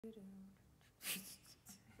Should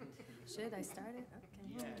I start it? Okay.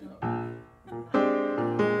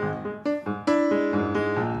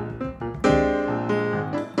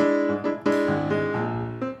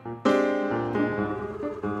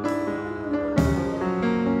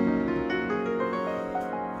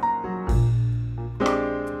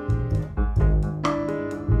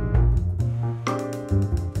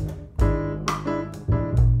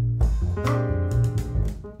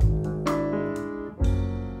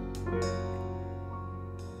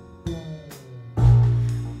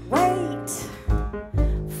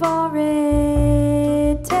 For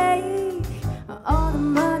it, take all the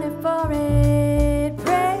money for it,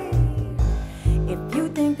 pray. If you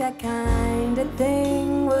think that kind of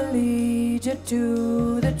thing will lead you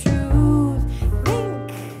to the truth,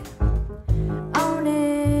 think on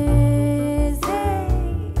it, say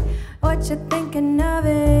what you're thinking of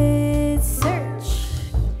it, search.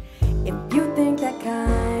 If you think that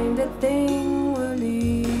kind of thing will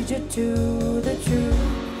lead you to the truth.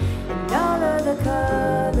 And all of the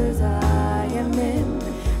colors I am in,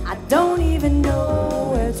 I don't even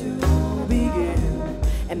know where to begin.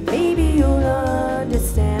 And maybe you'll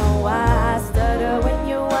understand why I stutter when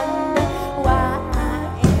you wonder why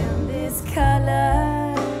I am this color.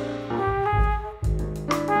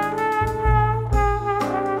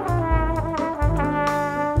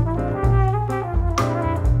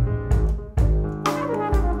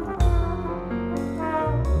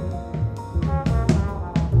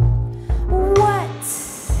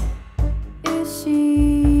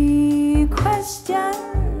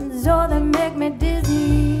 Questions or that make me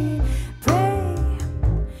dizzy, pray.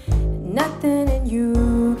 Nothing and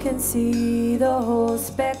you can see the whole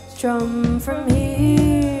spectrum from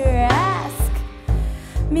here. Ask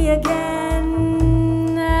me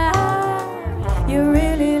again, you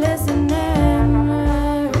really listening?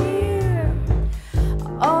 Here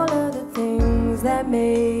all of the things that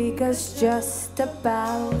make us just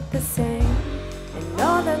about the same, and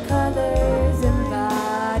all the colors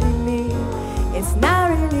embody me. It's not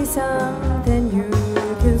really something you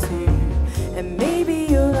can see, and maybe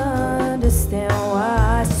you'll understand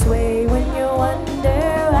why I sway when you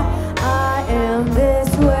wonder why I am this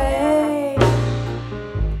way.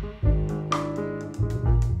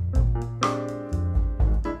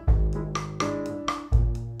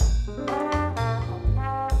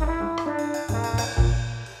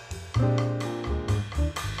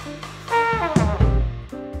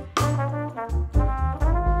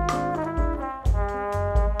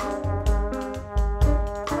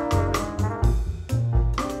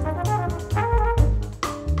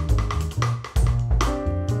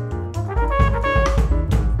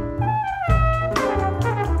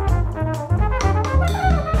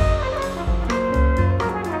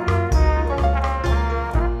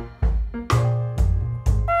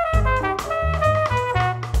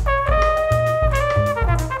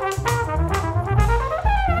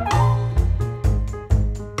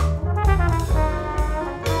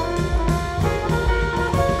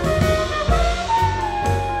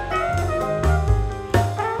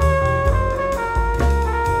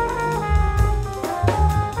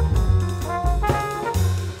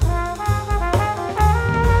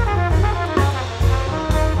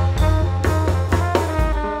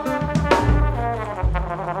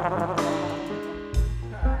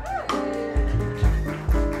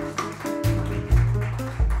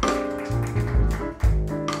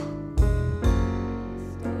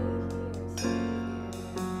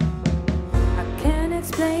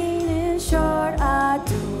 Explain in short, I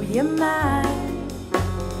do you mind?